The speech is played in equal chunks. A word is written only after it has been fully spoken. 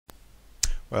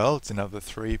Well, it's another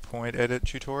 3-point edit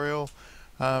tutorial,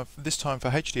 this time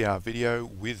for HDR video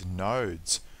with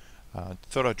nodes.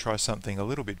 Thought I'd try something a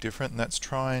little bit different, and that's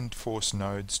try and force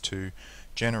nodes to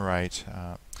generate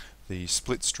the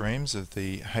split streams of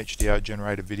the HDR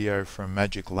generated video from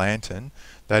Magic Lantern.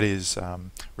 That is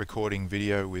recording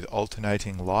video with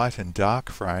alternating light and dark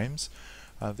frames.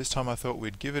 This time I thought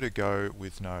we'd give it a go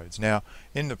with nodes. Now,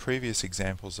 in the previous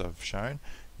examples I've shown,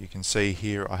 you can see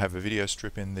here I have a video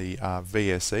strip in the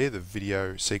VSE, the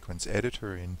Video Sequence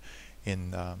Editor in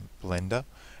Blender.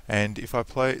 And if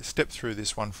I step through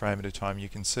this one frame at a time, you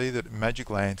can see that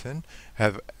Magic Lantern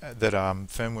have that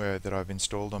firmware that I've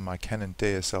installed on my Canon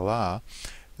DSLR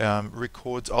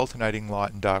records alternating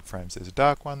light and dark frames. There's a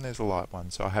dark one, there's a light one.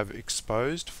 So I have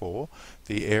exposed for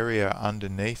the area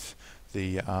underneath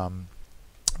the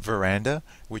veranda,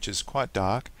 which is quite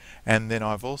dark, and then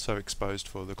I've also exposed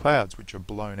for the clouds, which are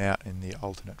blown out in the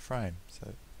alternate frame.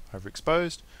 So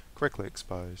overexposed, correctly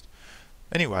exposed.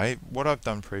 Anyway, what I've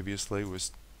done previously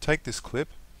was take this clip,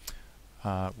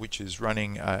 which is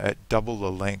running at double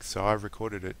the length, so I've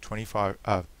recorded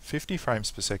at 50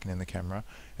 frames per second in the camera,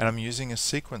 and I'm using a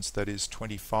sequence that is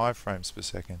 25 frames per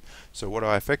second. So what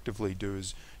I effectively do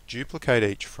is duplicate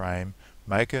each frame,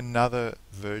 make another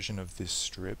version of this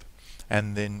strip,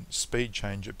 and then speed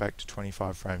change it back to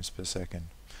 25 frames per second.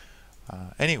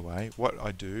 Anyway, what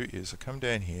I do is I come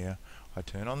down here, I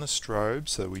turn on the strobe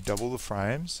so that we double the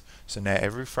frames. So now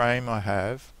every frame I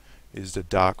have is the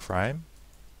dark frame.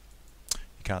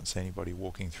 You can't see anybody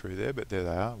walking through there, but there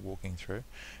they are walking through.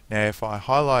 Now if I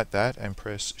highlight that and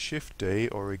press Shift D,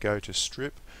 or we go to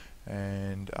strip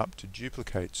and up to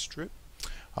duplicate strip,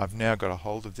 I've now got a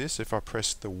hold of this. If I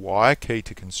press the Y key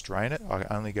to constrain it, I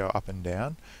only go up and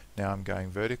down. Now I'm going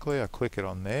vertically, I click it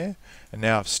on there, and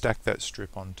now I've stacked that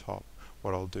strip on top.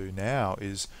 What I'll do now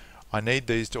is I need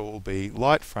these to all be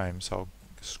light frames, so I'll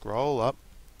scroll up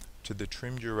to the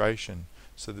trim duration.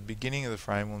 So the beginning of the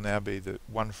frame will now be the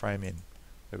one frame in.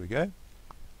 There we go.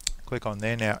 Click on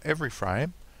there. Now every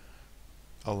frame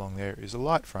along there is a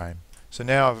light frame. So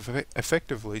now I've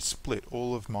effectively split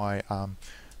all of my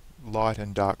light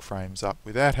and dark frames up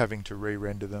without having to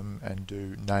re-render them and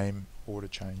do name order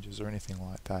changes or anything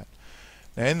like that.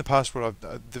 Now in the past,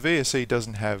 the VSE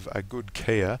doesn't have a good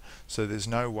keyer, so there's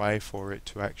no way for it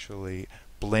to actually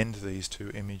blend these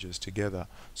two images together.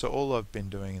 So all I've been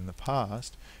doing in the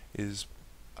past is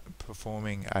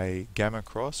performing a gamma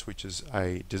cross, which is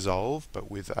a dissolve but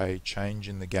with a change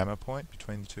in the gamma point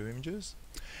between the two images,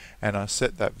 and I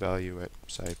set that value at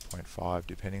say 0.5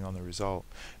 depending on the result.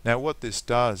 Now what this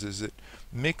does is it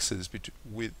mixes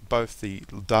with both the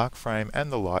dark frame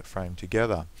and the light frame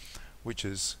together, which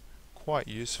is quite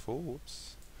useful.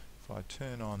 Whoops. If I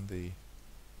turn on the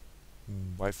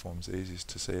waveform's the easiest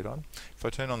to see it on. If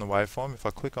I turn on the waveform, if I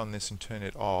click on this and turn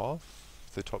it off,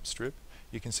 the top strip,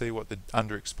 you can see what the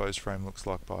underexposed frame looks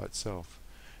like by itself.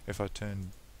 If I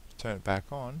turn it back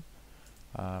on,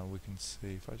 we can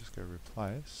see, if I just go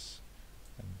replace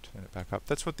and turn it back up,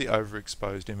 that's what the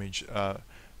overexposed image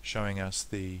showing us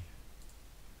the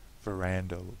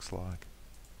veranda looks like.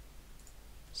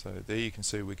 So there you can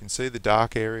see, we can see the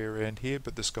dark area around here,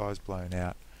 but the sky's blown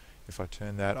out. If I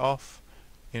turn that off,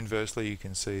 inversely you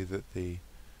can see that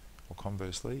or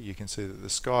conversely, you can see that the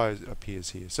sky appears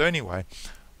here. So anyway,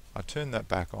 I turn that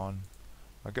back on,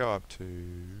 I go up to,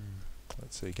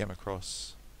 let's see, gamma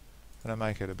cross, and I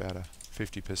make it about a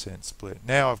 50% split.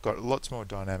 Now I've got lots more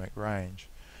dynamic range.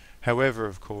 However,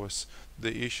 of course,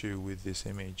 the issue with this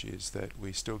image is that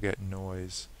we still get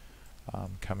noise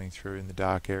coming through in the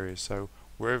dark areas. So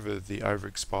wherever the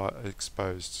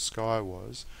overexposed sky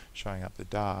was, showing up the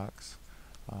darks,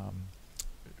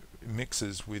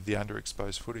 mixes with the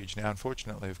underexposed footage. Now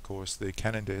unfortunately, of course, the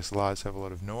Canon DSLRs have a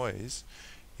lot of noise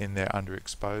in their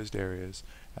underexposed areas,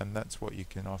 and that's what you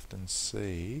can often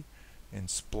see in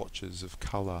splotches of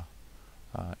colour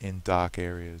in dark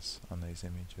areas on these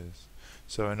images.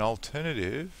 So an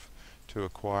alternative to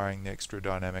acquiring the extra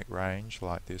dynamic range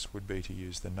like this would be to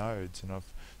use the nodes, and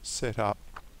I've set up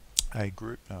a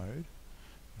group node.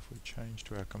 If we change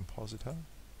to our Compositor,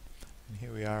 and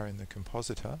here we are in the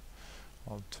Compositor,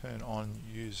 I'll turn on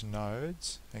use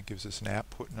nodes. It gives us an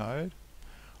output node.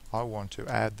 I want to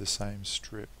add the same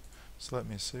strip. So let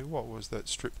me see, what was that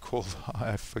strip called?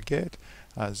 I forget.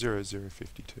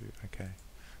 0052. Okay.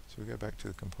 So we go back to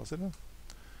the Compositor,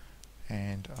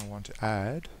 and I want to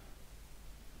add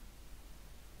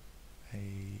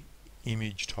a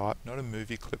image type, not a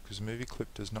movie clip, because movie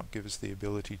clip does not give us the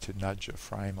ability to nudge a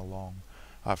frame along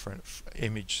for an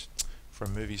image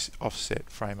from movie offset,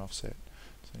 frame offset.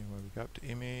 So anyway, we go up to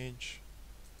image,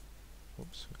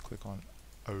 whoops, we click on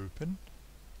open,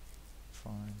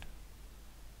 find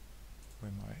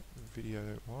where my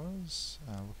video was,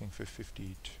 looking for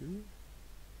 52.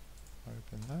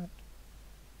 Open that.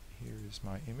 Here is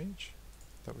my image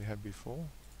that we had before.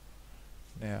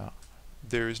 Now,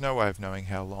 there is no way of knowing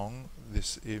how long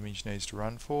this image needs to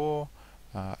run for.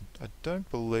 I don't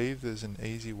believe there's an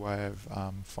easy way of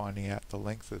finding out the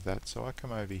length of that, so I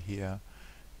come over here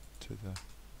to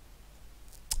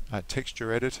the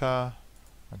texture editor.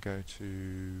 I go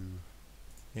to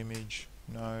image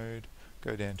node,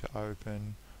 go down to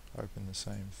open the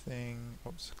same thing.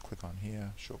 Oops, click on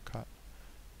here, shortcut,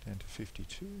 down to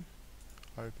 52,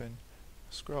 open,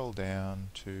 scroll down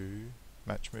to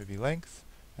match movie length,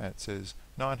 and it says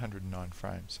 909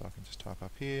 frames. So I can just type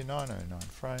up here 909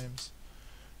 frames.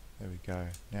 There we go.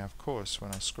 Now, of course,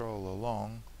 when I scroll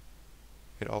along,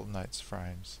 it alternates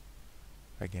frames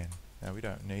again. Now, we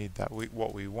don't need that.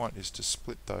 What we want is to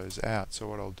split those out. So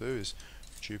what I'll do is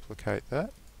duplicate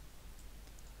that.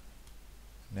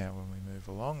 Now, when we move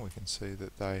along, we can see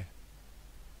that they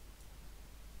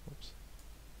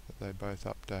both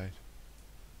update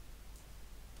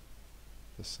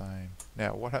the same.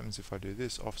 Now, what happens if I do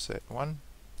this? Offset 1.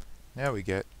 Now we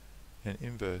get an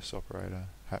inverse operator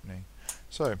happening.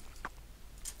 So,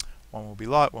 one will be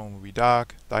light, one will be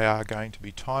dark. They are going to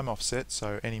be time offset,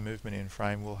 so any movement in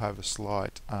frame will have a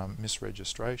slight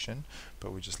misregistration,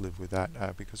 but we just live with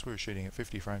that because we were shooting at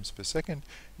 50 frames per second.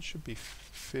 It should be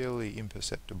fairly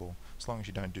imperceptible, as long as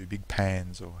you don't do big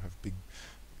pans or have big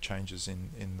changes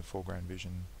in the foreground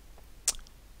vision.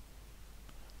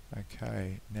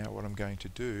 Okay, now what I'm going to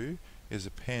do is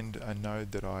append a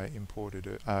node that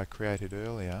I created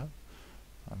earlier.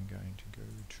 I'm going to go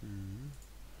to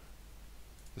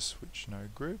the switch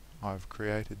node group. I've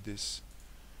created this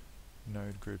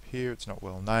node group here. It's not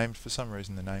well named. For some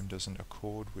reason the name doesn't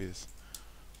accord with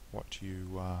what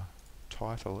you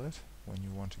title it when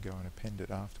you want to go and append it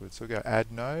afterwards. So go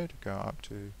add node, go up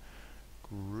to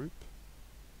group,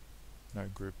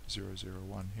 node group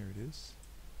 001, here it is.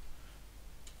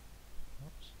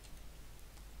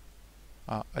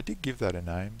 I did give that a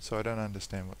name, so I don't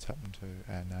understand what's happened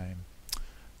to our name.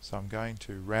 So I'm going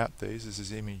to route these. This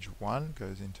is image 1,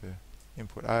 goes into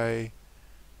input A,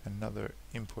 another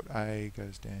input A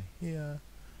goes down here,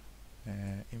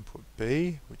 and input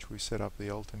B, which we set up the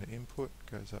alternate input,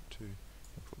 goes up to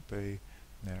input B,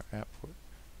 and our output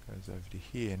goes over to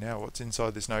here. Now what's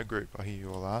inside this node group, I hear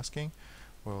you all asking.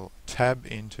 We'll tab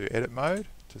into edit mode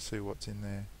to see what's in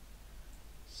there.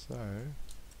 So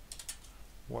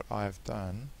what I've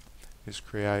done is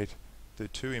create the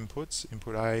two inputs.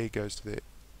 Input A goes to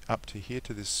up to here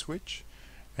to this switch,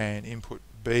 and input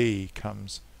B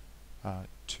comes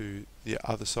to the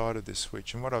other side of this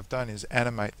switch. And what I've done is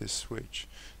animate this switch.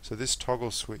 So this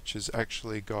toggle switch has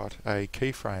actually got a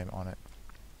keyframe on it,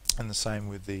 and the same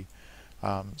with the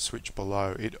switch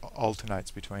below. It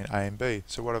alternates between A and B.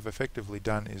 So what I've effectively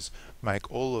done is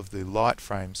make all of the light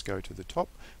frames go to the top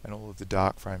and all of the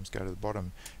dark frames go to the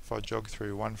bottom. If I jog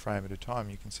through one frame at a time,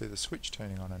 you can see the switch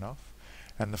turning on and off,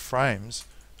 and the frames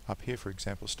up here, for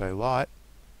example, stay light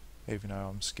even though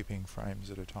I'm skipping frames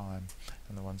at a time,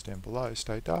 and the ones down below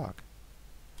stay dark.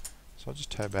 So I'll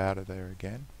just tab out of there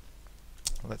again.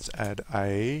 Let's add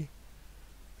a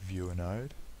viewer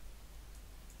node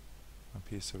up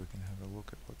here so we can have a look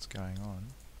at what's going on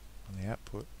the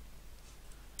output.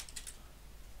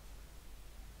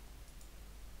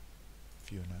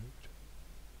 Viewer node.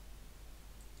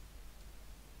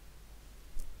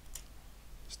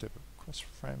 Step across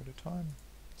frame at a time.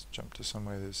 Let's jump to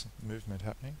somewhere there's movement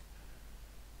happening.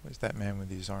 Where's that man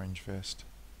with his orange vest?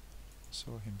 I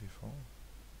saw him before.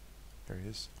 There he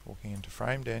is, walking into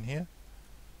frame down here,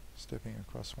 stepping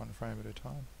across one frame at a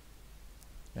time.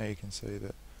 Now you can see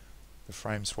that the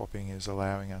frame swapping is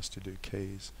allowing us to do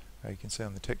keys. You can see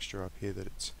on the texture up here that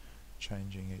it's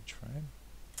changing each frame.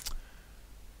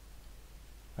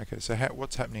 Okay, so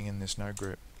what's happening in this node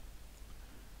group?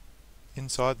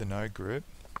 Inside the node group,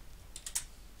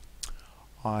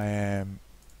 I am,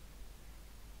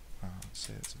 let's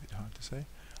see, it's a bit hard to see.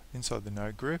 Inside the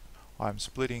node group, I'm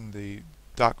splitting the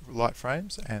dark light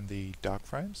frames and the dark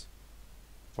frames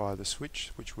via the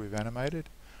switch which we've animated.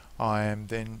 I am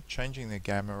then changing the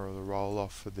gamma or the roll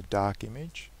off for the dark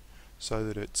image so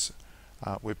that it's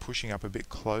we're pushing up a bit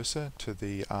closer to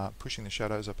the pushing the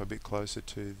shadows up a bit closer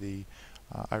to the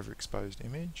overexposed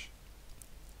image,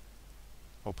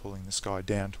 or pulling the sky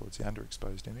down towards the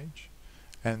underexposed image.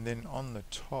 And then on the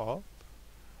top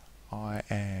I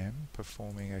am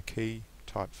performing a key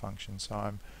type function, so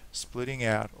I'm splitting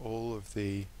out all of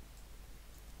the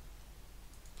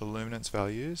luminance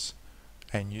values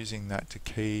and using that to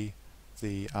key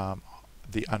the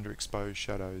underexposed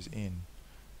shadows in.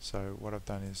 So what I've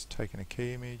done is taken a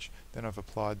key image, then I've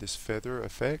applied this feather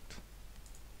effect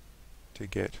to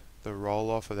get the roll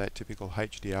off of that typical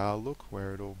HDR look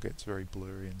where it all gets very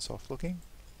blurry and soft looking.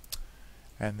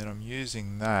 And then I'm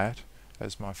using that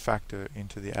as my factor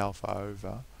into the alpha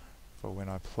over for when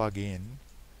I plug in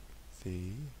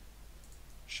the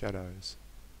shadows.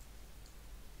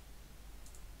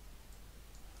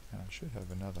 And I should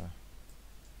have another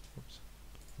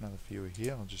viewer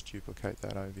here. I'll just duplicate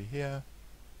that over here.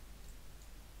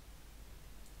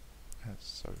 As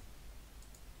so.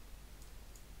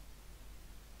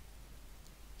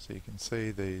 So you can see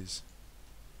these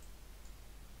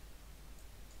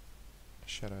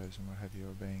shadows and what have you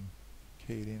are being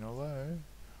keyed in, although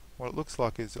what it looks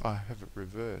like is I have it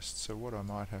reversed. So what I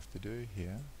might have to do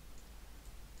here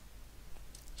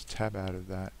is tab out of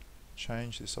that,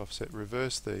 change this offset,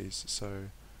 reverse these so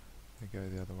they go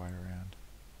the other way around.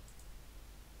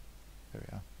 There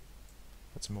we are.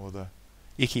 That's more the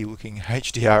icky looking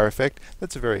HDR effect.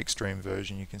 That's a very extreme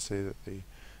version. You can see that the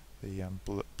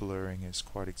blurring is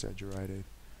quite exaggerated.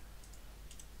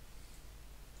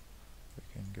 We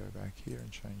can go back here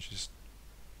and change this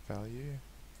value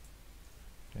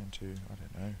down to, I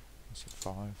don't know, what's it,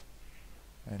 5,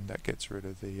 and that gets rid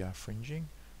of the fringing.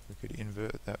 We could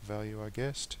invert that value, I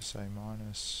guess, to say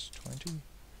 -20.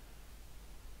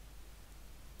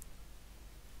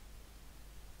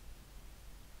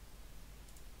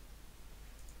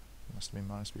 Must have been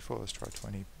minus before. Let's try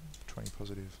 20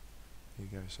 positive. There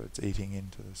you go. So it's eating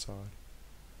into the side.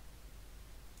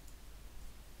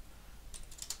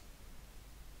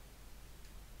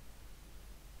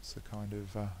 It's the kind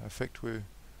of effect we've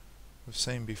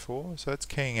seen before. So it's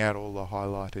keying out all the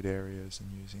highlighted areas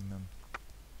and using them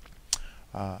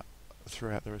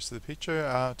throughout the rest of the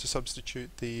picture to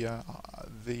substitute the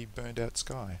burned out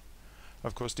sky.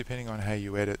 Of course, depending on how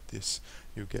you edit this,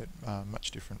 you'll get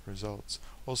much different results.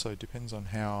 Also, it depends on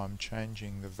how I'm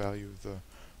changing the value of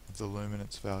the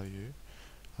luminance value,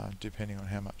 depending on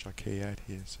how much I key out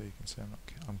here. So you can see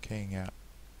I'm keying out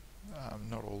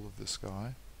not all of the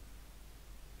sky.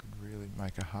 Could really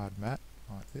make a hard matte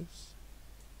like this.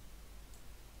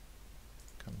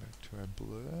 Come back to our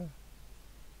blur.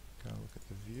 Go look at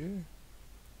the view.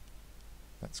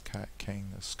 That's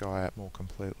keying the sky out more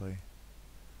completely.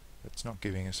 It's not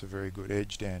giving us a very good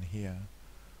edge down here.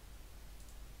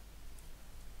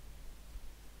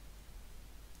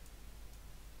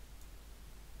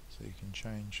 So you can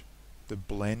change the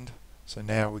blend. So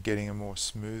now we're getting a more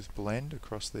smooth blend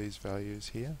across these values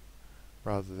here,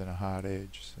 rather than a hard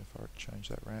edge. So if I change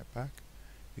that ramp back,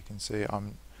 you can see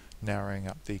I'm narrowing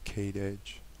up the keyed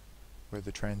edge where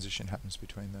the transition happens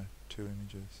between the two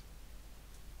images.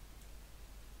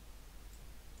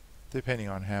 Depending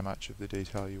on how much of the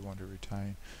detail you want to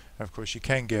retain. And of course you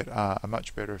can get a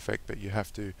much better effect, but you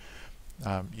have to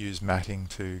use matting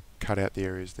to cut out the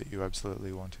areas that you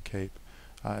absolutely want to keep.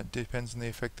 It depends on the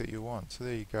effect that you want. So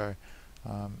there you go.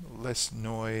 Less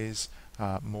noise,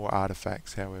 more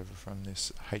artifacts, however, from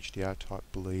this HDR type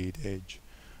bleed edge.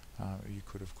 You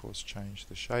could of course change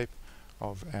the shape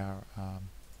of our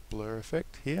blur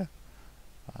effect here.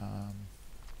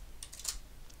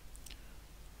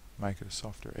 Make it a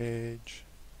softer edge.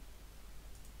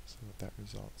 See what that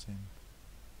results in.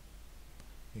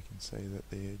 You can see that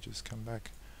the edges come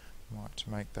back. Might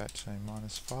make that say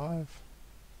 -5.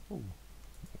 Ooh,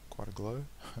 quite a glow.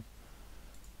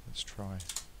 Let's try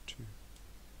 2,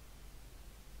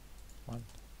 1.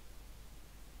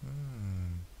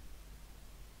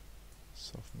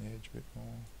 Soften the edge a bit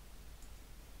more.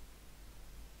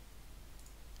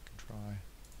 You can try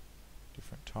a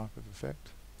different type of effect.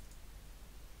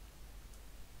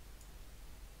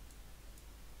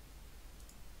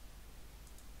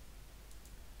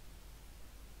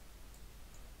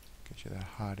 Get you that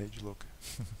hard edge look.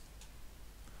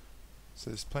 So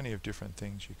there's plenty of different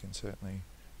things you can certainly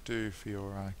do for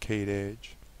your keyed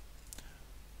edge.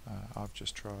 I've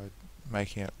just tried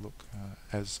making it look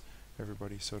as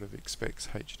everybody sort of expects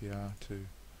HDR to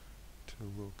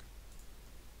look.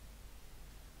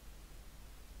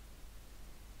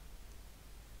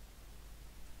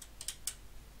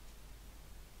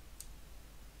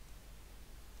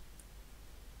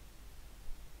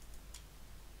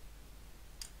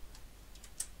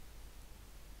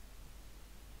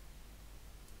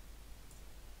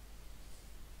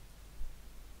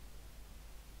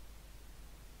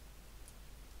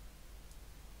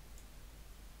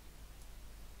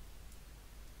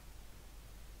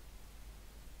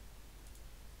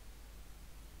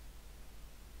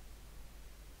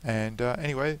 And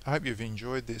anyway, I hope you've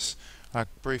enjoyed this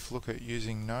brief look at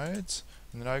using nodes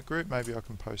in the node group. Maybe I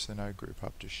can post the node group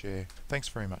up to share. Thanks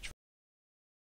very much.